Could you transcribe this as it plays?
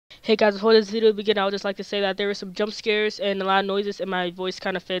Hey guys, before this video begins, I would just like to say that there were some jump scares and a lot of noises and my voice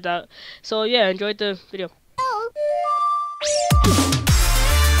kind of fades out. So yeah, enjoy the video.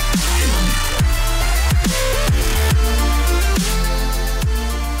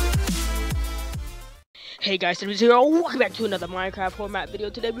 Hey guys, it's here. Welcome back to another Minecraft horror map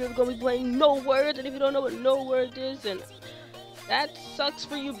video. Today we're going to be playing No Words, and if you don't know what No Words is, then that sucks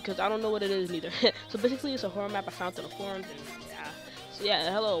for you because I don't know what it is neither. So basically, it's a horror map I found on the forums, and yeah. So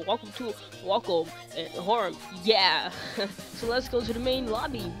yeah, hello, welcome horror. Yeah. So let's go to the main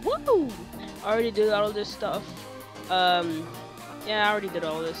lobby. Woo! I already did all of this stuff. Yeah, I already did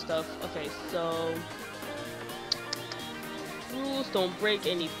all this stuff. Okay, so rules: don't break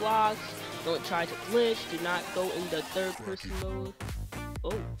any blocks. Don't try to glitch. Do not go in the third person mode.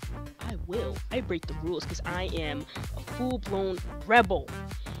 Oh, I will. I break the rules because I am a full-blown rebel.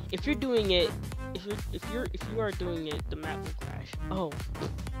 If you're doing it, if you are doing it, the map will crash. Oh,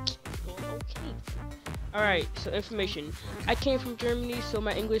 okay. All right. So information. I came from Germany, so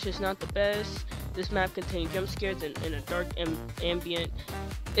my English is not the best. This map contains jump scares and a dark ambient.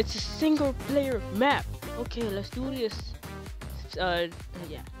 It's a single-player map. Okay, let's do this.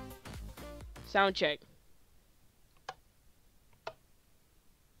 Yeah. Sound check.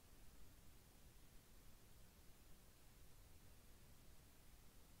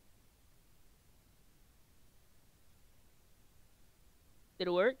 Did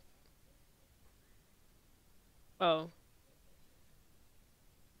it work? Oh.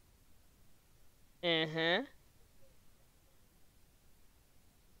 50%,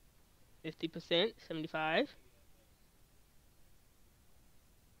 75.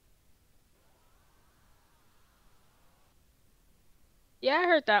 Yeah, I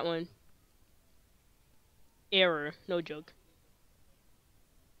heard that one. Error. No joke.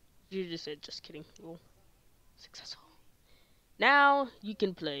 You just said, just kidding. Cool. Successful. Now you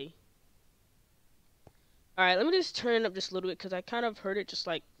can play. Alright, let me just turn it up just a little bit because I kind of heard it just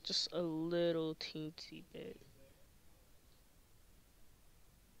a little teensy bit.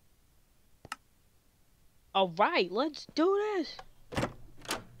 Alright, let's do this.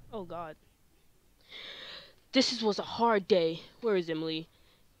 Oh god. This was a hard day. Where is Emily?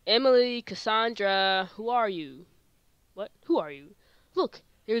 Emily, Cassandra, who are you? What? Who are you? Look,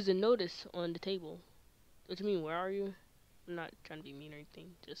 there's a notice on the table. What do you mean, where are you? I'm not trying to be mean or anything,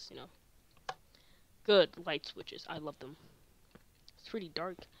 just, you know. Good light switches. I love them. It's pretty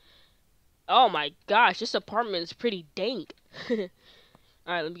dark. Oh my gosh, this apartment is pretty dank. Alright,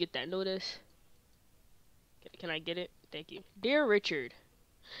 let me get that notice. Can I get it? Thank you. Dear Richard.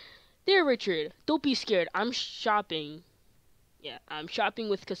 Dear Richard, don't be scared. I'm shopping. Yeah, I'm shopping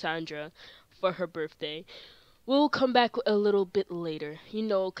with Cassandra for her birthday. We'll come back a little bit later. You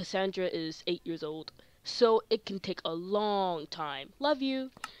know, Cassandra is 8 years old, so it can take a long time. Love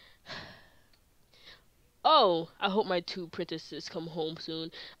you. Oh, I hope my two princesses come home soon.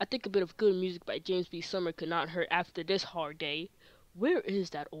 I think a bit of good music by James B. Summer could not hurt after this hard day. Where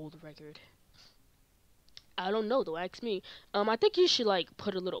is that old record? I don't know, though. Ask me. I think you should, like,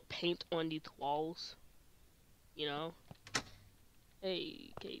 put a little paint on these walls. You know?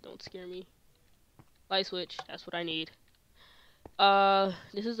 Hey, okay, don't scare me. Light switch. That's what I need.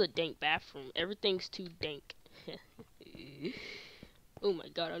 This is a dank bathroom. Everything's too dank. Oh my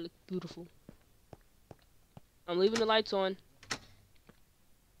god, I look beautiful. I'm leaving the lights on.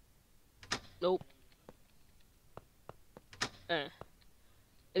 Nope. And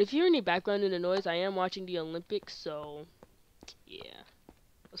if you hear any background in the noise, I am watching the Olympics, so yeah.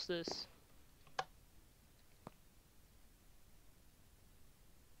 What's this?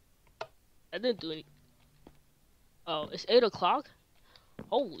 I didn't do any. Oh, it's 8 o'clock?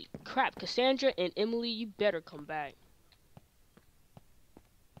 Holy crap, Cassandra and Emily, you better come back.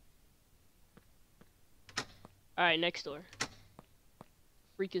 Alright, next door.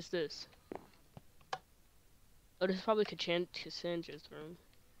 Freak is this? Oh, this is probably Cassandra's room.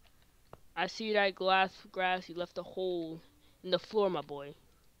 I see that grass. You left a hole in the floor, my boy.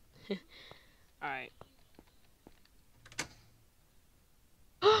 Alright.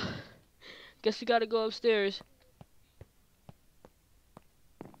 Guess we gotta go upstairs.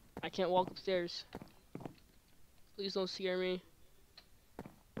 I can't walk upstairs. Please don't scare me.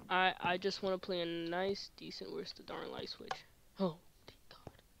 I just want to play a nice, decent. Where's the darn light switch? Oh, thank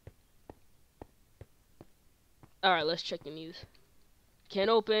God. Alright, let's check in these. Can't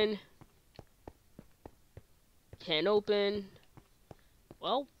open. Can't open.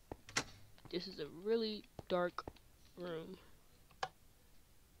 Well, this is a really dark room.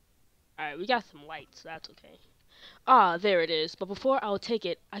 Alright, we got some lights, so that's okay. Ah, there it is. But before I'll take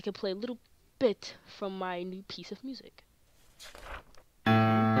it, I can play a little bit from my new piece of music.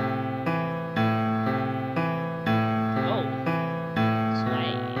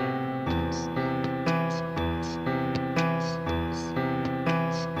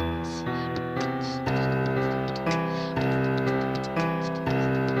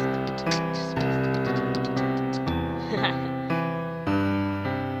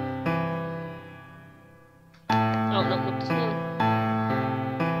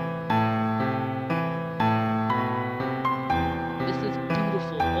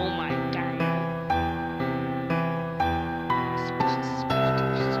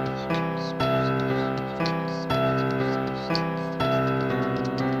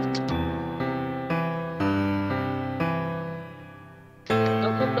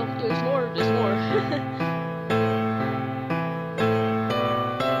 No, no, there's more. There's more.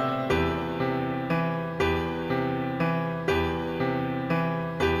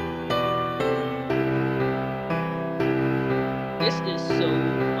 This is so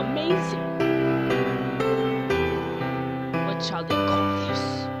amazing. What shall they call this?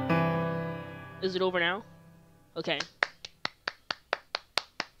 Is it over now? Okay.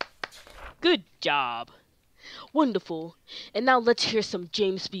 Good job. Wonderful. And now let's hear some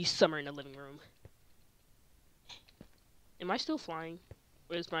James B. Summer in the living room. Am I still flying?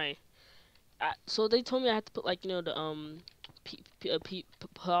 Where's my... so they told me I had to put, like, you know, the,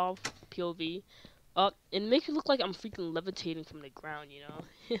 POV up. And it makes me look like I'm freaking levitating from the ground, you know?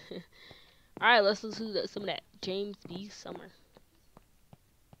 Alright, let's listen to some of that James B. Summer.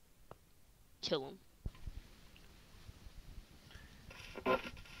 Kill him.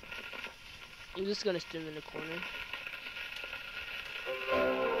 I'm just gonna stand in the corner.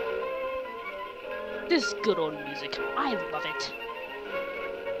 This good old music. I love it.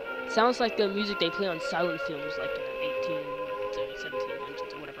 Sounds like the music they play on silent films like in the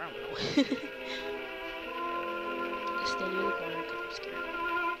 1700s or whatever, I don't know. Just standing in the corner because I'm scared.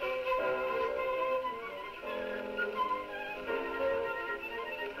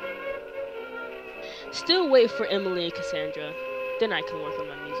 Still wait for Emily and Cassandra. Then I can work on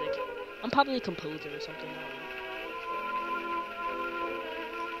my music. I'm probably a composer or something.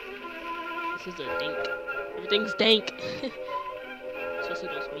 This is a dank. Everything's dank. Especially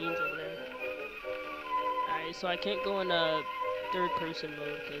those memes over there. Alright, so I can't go in third person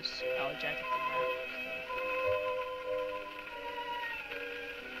mode because I'll jack it from that.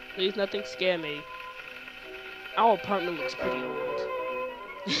 Please, nothing scare me. Our apartment looks pretty old.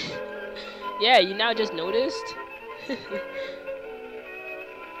 Yeah, you now just noticed?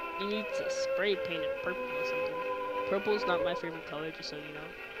 You need to spray paint it purple or something. Purple's not my favorite color, just so you know.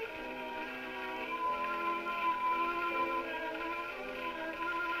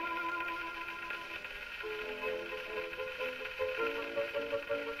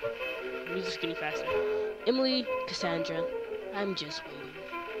 The music's getting faster. Emily, Cassandra, I'm just waiting.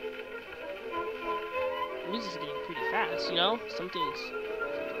 The music's getting pretty fast, you know? Something's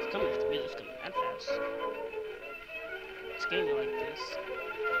coming if the music's coming that fast. It's getting me like this.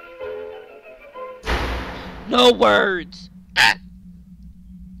 No words!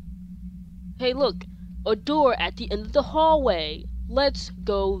 Hey, look! A door at the end of the hallway. Let's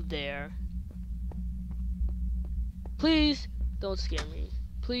go there. Please don't scare me.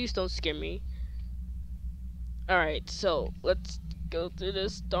 Please don't scare me. Alright, so let's go through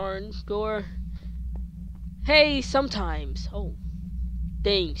this darn door. Hey, sometimes. Oh,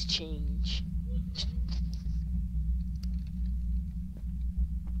 things change.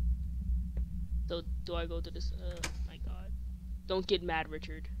 So, do I go to this? My god. Don't get mad,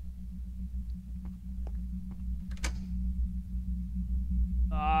 Richard.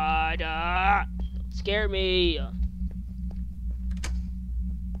 Don't scare me.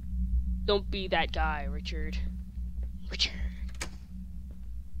 Don't be that guy, Richard. Richard.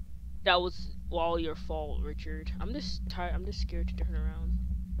 That was all your fault, Richard. I'm just tired. I'm just scared to turn around.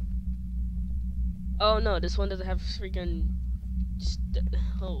 Oh no, this one doesn't have freaking.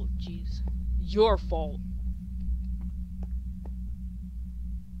 Oh jeez. Your fault.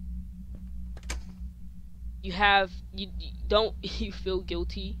 You don't you feel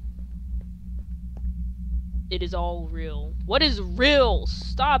guilty? It is all real. What is real?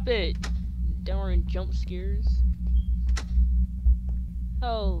 Stop it. Darn jump scares.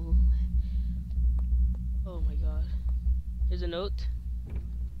 Oh. Oh my god. Here's a note.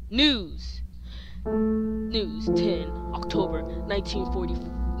 News. News 10 October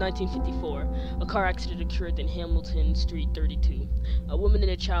 1954. A car accident occurred in Hamilton Street 32. A woman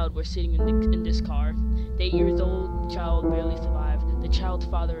and a child were sitting in this car. The 8-year-old child barely survived. The child's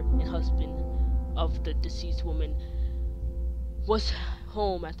father and husband of the deceased woman was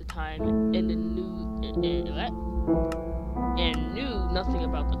home at the time and knew nothing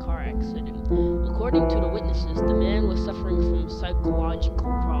about the car accident. According to the witnesses, the man was suffering from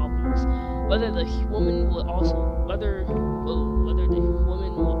psychological problems. Whether the woman will also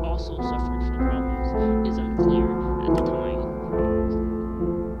suffer from problems is unclear at the time.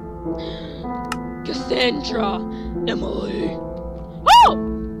 Cassandra, Emily. Oh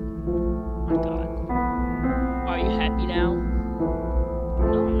my god. Are you happy now?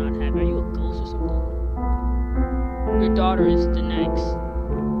 No, I'm not happy. Are you a ghost or something? Your daughter is the next.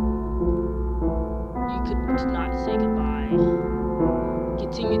 You could not say goodbye.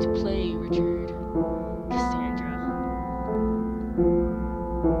 Continue to play, Richard. Cassandra.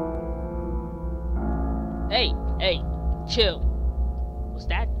 Hey, chill. What's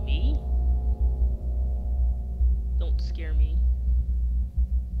that? scare me.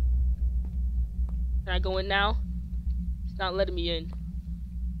 Can I go in now? It's not letting me in.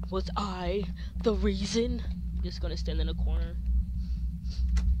 Was I the reason? I'm just gonna stand in a corner.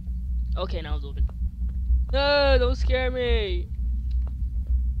 Okay, now it's open. No, don't scare me.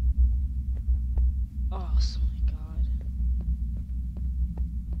 Oh my god.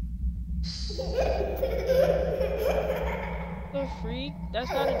 The freak? That's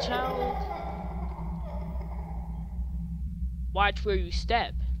not a child. Watch where you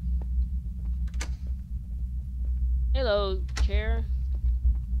step. Hello, chair.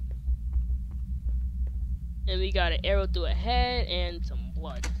 And we got an arrow through a head and some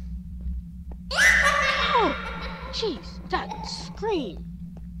blood. Oh! Jeez, that scream.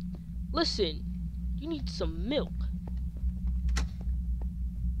 Listen, you need some milk.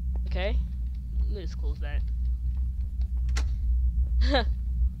 Okay, let's close that.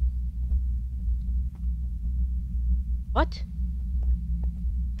 What?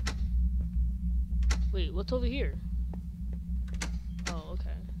 Wait, what's over here? Oh,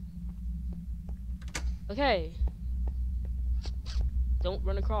 okay. Okay. Don't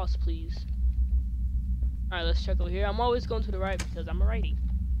run across, please. Alright, let's check over here. I'm always going to the right because I'm a righty.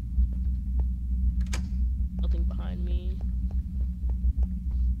 Nothing behind me.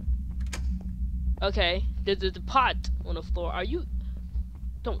 Okay, there's a pot on the floor. Are you...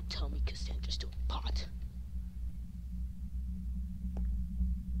 Don't tell me Cassandra's doing pot.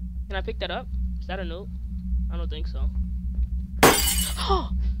 Can I pick that up? Is that a note? I don't think so.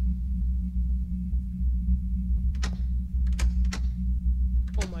 Oh!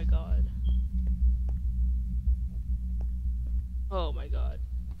 Oh my god. Oh my god.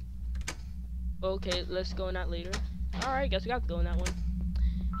 Okay, let's go in that later. Alright, guess we got to go in that one.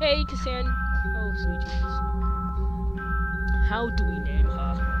 Hey, Cassandra. Oh, sweet Jesus. How do we name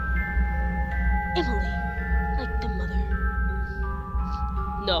her? Emily. Like the mother.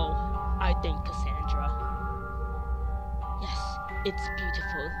 No, I think Cassandra. Yes, it's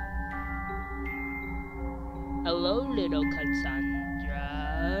beautiful. Hello, little Cassandra.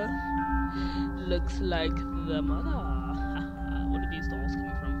 Looks like the mother. What are these dolls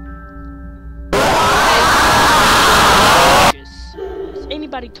coming from? Has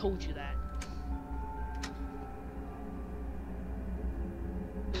anybody told you that?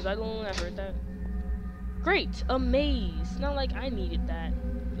 Was I the only one that heard that? Great, a maze. Not like I needed that.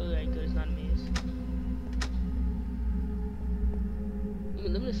 Alright, good, it's not a maze.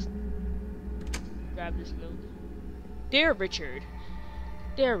 Let me just grab this note. Dear Richard.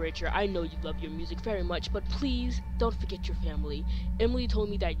 Dear Richard, I know you love your music very much, but please don't forget your family. Emily told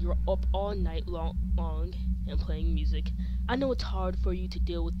me that you're up all night long and playing music. I know it's hard for you to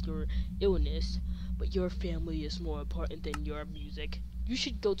deal with your illness, but your family is more important than your music. You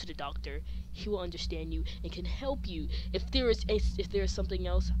should go to the doctor. He will understand you and can help you. If there is something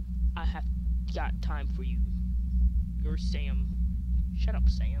else, I have got time for you. You're Sam. Shut up,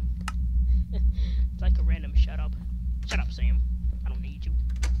 Sam. It's like a random shut up. Shut up, Sam. I don't need you.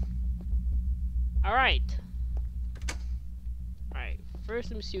 Alright. Alright. First,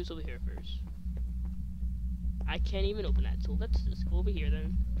 let me see what's over here first. I can't even open that, so let's just go over here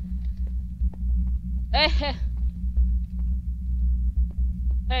then.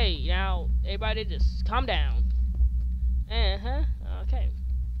 Hey, now, everybody just calm down. Okay.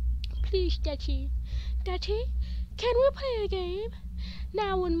 Please, Daddy. Daddy, can we play a game?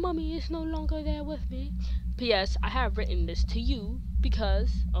 Now when Mummy is no longer there with me. P.S. I have written this to you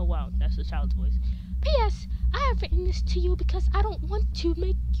because... Oh, wow, that's the child's voice. P.S. I have written this to you because I don't want to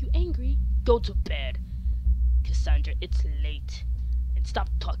make you angry. Go to bed. Cassandra, it's late. And stop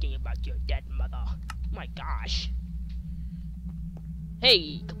talking about your dead mother. Oh my gosh.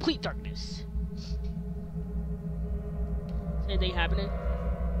 Hey, complete darkness. Is anything happening?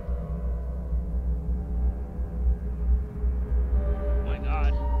 Oh my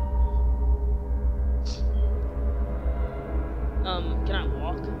god. Can I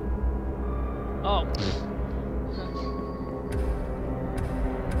walk? Oh.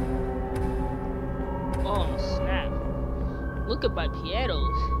 Oh, snap. Look at my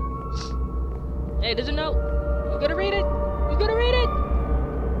pianos. Hey, there's a note. You gotta read it. You gotta read it.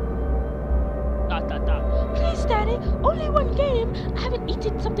 Dot, dot, dot. Please, Daddy. Only one game. I haven't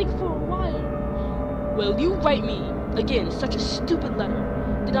eaten something for a while. Will you write me, again, such a stupid letter?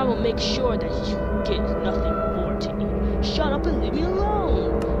 Then I will make sure that you get nothing more to eat. Shut up and leave me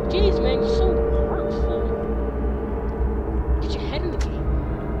alone. Jeez, man, you're so hurtful. Get your head in the game.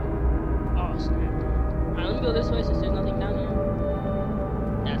 Oh, snap. Alright, let me go this way since there's nothing down here.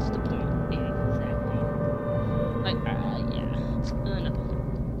 That's the point. Exactly. Like, yeah. Nothing.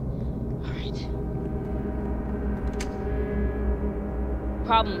 Alright.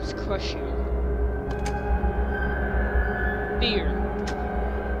 problems crush you. Fear.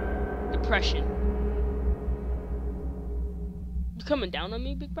 Depression. You coming down on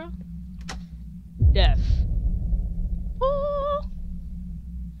me, big bro? Death. Oh.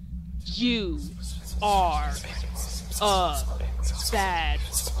 You are a bad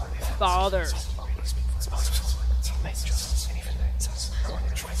father.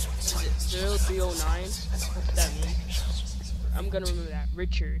 0309? What's that mean? I'm gonna remember that.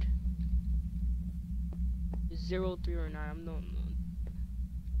 Richard. 0309. I'm not.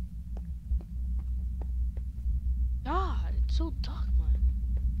 God, it's so dark, man.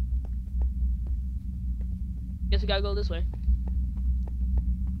 Guess we gotta go this way.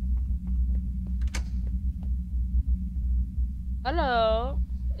 Hello?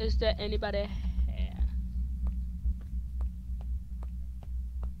 Is there anybody here?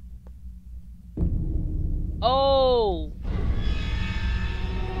 Oh!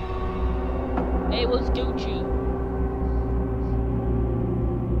 Hey, what's Gucci?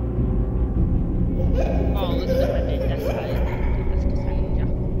 Oh, look at the red. That's Cassandra.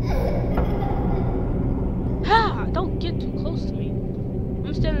 Ha! Don't get too close to me.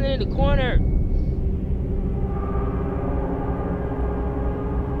 I'm standing in the corner.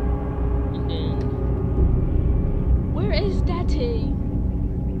 And then, where is Daddy?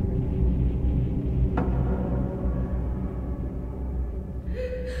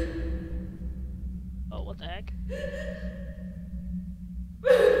 Oh, what the heck?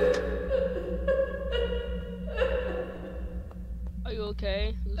 Are you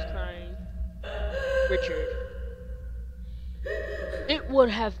okay? Who's crying? Richard. It would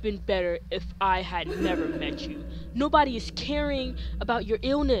have been better if I had never met you. Nobody is caring about your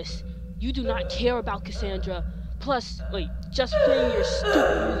illness. You do not care about Cassandra. Plus, wait, just playing your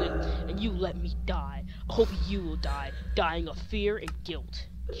stupid music, and you let me die. I hope you will die, dying of fear and guilt.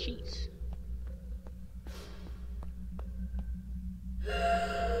 Jeez.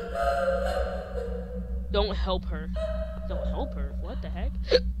 Don't help her. Don't help her? What the heck?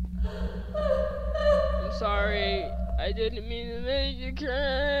 I'm sorry. I didn't mean to make you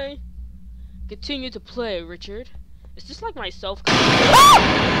cry. Continue to play, Richard. Is this like my self?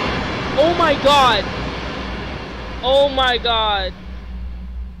 Ah! Oh my god! Oh my god!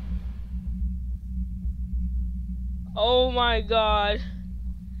 Oh my god!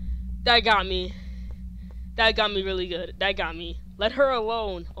 That got me. That got me really good. That got me. Let her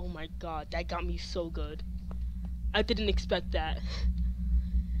alone. Oh my god, that got me so good. I didn't expect that.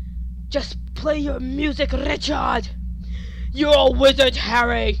 Just play your music, Richard! You're a wizard,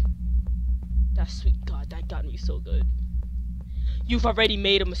 Harry! That sweet god, that got me so good. You've already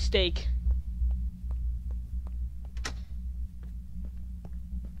made a mistake.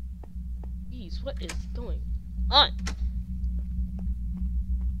 Jeez, what is going on?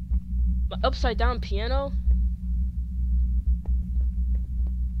 My upside down piano?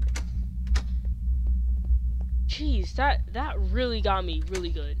 Jeez, that really got me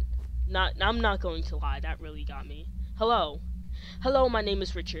really good. I'm not going to lie, that really got me. Hello. Hello, my name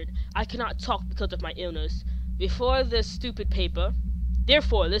is Richard. I cannot talk because of my illness. Therefore, this stupid paper,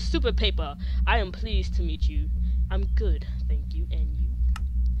 I am pleased to meet you. I'm good, thank you, and you?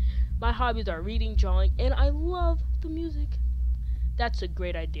 My hobbies are reading, drawing, and I love the music. That's a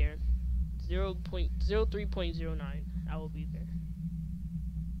great idea. 0.03.09. I will be there.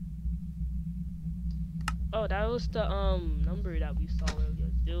 Oh, that was the number that we saw earlier.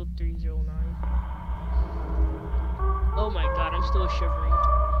 0309. Oh my god, I'm still shivering.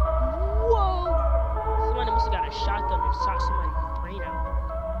 Whoa! Somebody must have got a shotgun and shot somebody's brain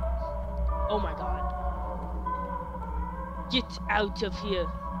out. Oh my god. Get out of here.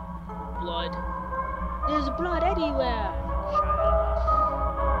 Blood. There's blood everywhere. Shut up.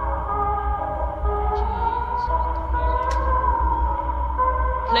 Jeez,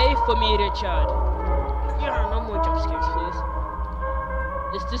 play for me, Richard. Yeah, no more jump scares, please.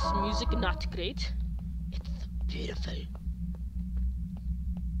 Is this music not great? It's beautiful.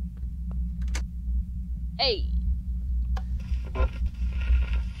 Hey.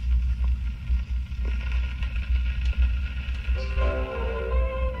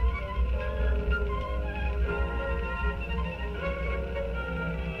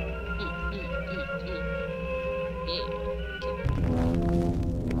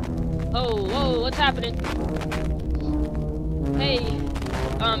 Oh, whoa, what's happening? Hey,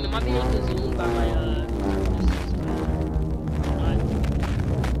 am I being consumed by my,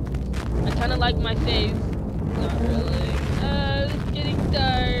 I kinda like my face. Not really. It's getting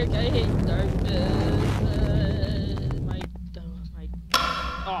dark. I hate darkness.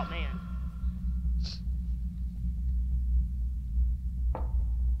 Oh, man.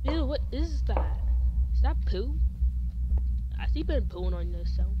 what is that? Is that poo? I see been pooing on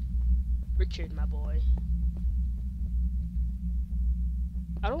yourself. Richard, my boy.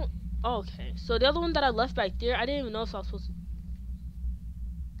 I don't... Oh, okay. So the other one that I left back there, I didn't even know if I was supposed to...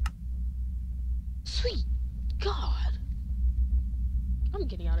 Sweet God! I'm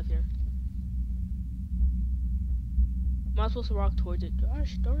getting out of here. Am I supposed to walk towards it?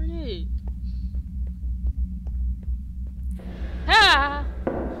 Gosh darn it. Ah!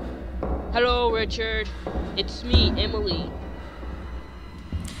 Hello, Richard. It's me, Emily.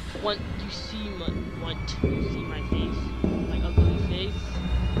 Want you see my face? My ugly face?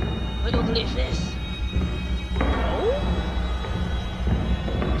 My ugly face? Oh?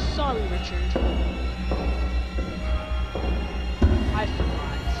 Sorry, Richard. I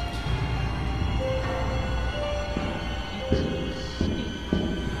forgot. You couldn't speak.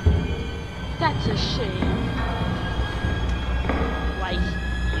 That's a shame. Like you.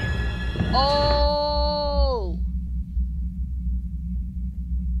 Oh!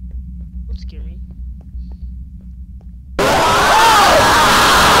 Don't scare me.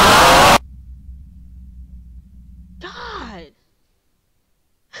 God!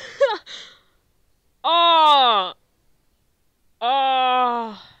 Oh!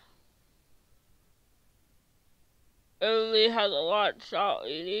 Oh! Emily has a lot of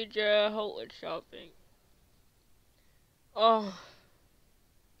shopping. You need your help with shopping. Oh.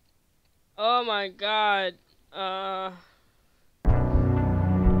 Oh my God.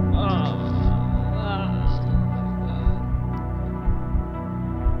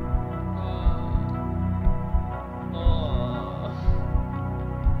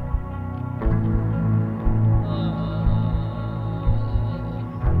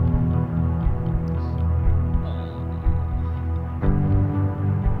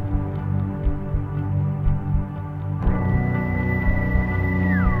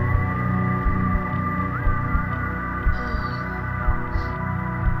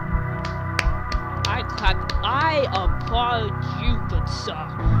 I applaud you, good sir.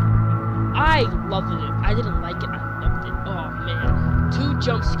 I loved it. I didn't like it. I loved it. Oh man, 2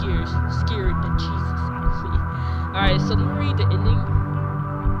 jump scares scared the Jesus out of me. All right, so let me read the ending.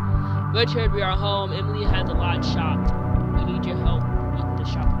 Richard, we are home. Emily has a lot shopped. We need your help with the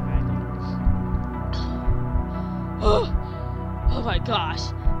shopping bag. Oh my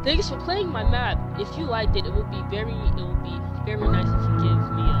gosh! Thanks for playing my map. If you liked it, it would be very nice if you give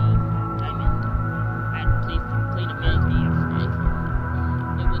me a diamond. Played a man game.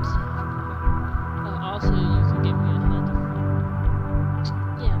 It would. Also, you can give me a head.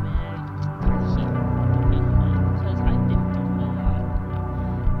 Yeah, man. Because I've been through a lot.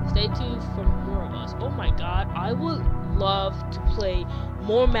 Stay tuned for more of us. Oh my God, I would love to play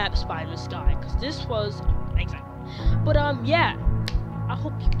more maps by the sky because this was exactly. But yeah, I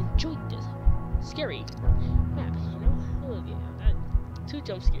hope you enjoyed this scary map. You know, oh yeah, that 2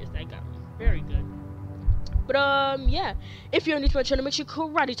 jump scares that got me very good. But yeah, if you're new to my channel, make sure you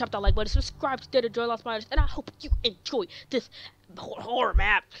karate chop that like button, subscribe to Dead or Joy Lost Miners, and I hope you enjoy this horror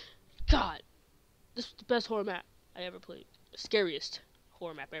map. God, this is the best horror map I ever played. The scariest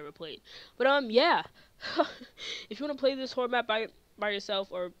horror map I ever played. But yeah, if you want to play this horror map by yourself,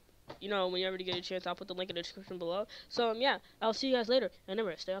 or you know, whenever you get a chance, I'll put the link in the description below. So yeah, I'll see you guys later, and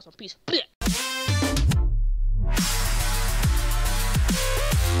remember, stay awesome. Peace.